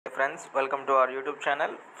friends, welcome to our YouTube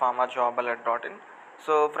channel pharmajobalert.in.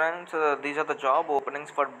 So friends, these are the job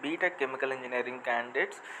openings for B.tech chemical engineering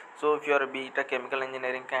candidates. So if you are a B.tech chemical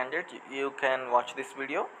engineering candidate, you can watch this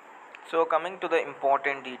video. So coming to the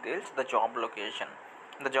important details, the job location.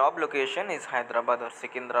 The job location is Hyderabad or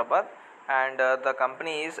Secunderabad, and the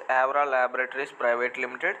company is Avra Laboratories Pvt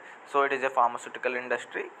Limited. So it is a pharmaceutical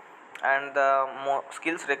industry, and the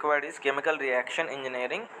skills required is chemical reaction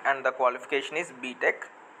engineering, and the qualification is B.tech,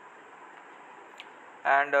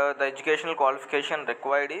 and the educational qualification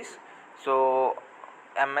required is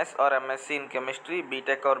MS or M.sc in chemistry,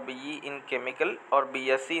 B.tech or B.e in chemical, or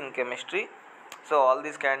B.sc in chemistry. So all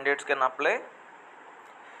these candidates can apply,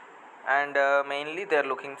 and mainly they are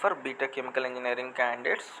looking for B.tech chemical engineering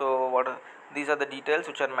candidates. So these are the details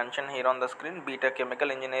which are mentioned here on the screen. B.tech chemical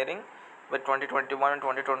engineering with 2021 and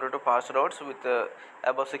 2022 passed outs with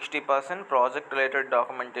above 60% project related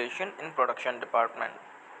documentation in production department.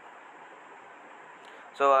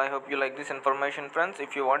 So I hope you like this information, friends.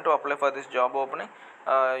 If you want to apply for this job opening,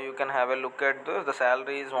 you can have a look at this. The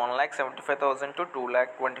salary is 1,75,000 to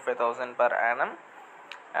 2,25,000 per annum,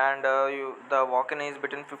 and the walk-in is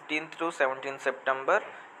between 15th to 17th September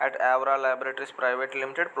at Avra Laboratories Pvt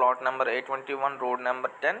Limited, plot number 821, road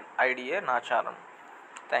number 10, IDA, Nacharam.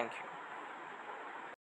 Thank you.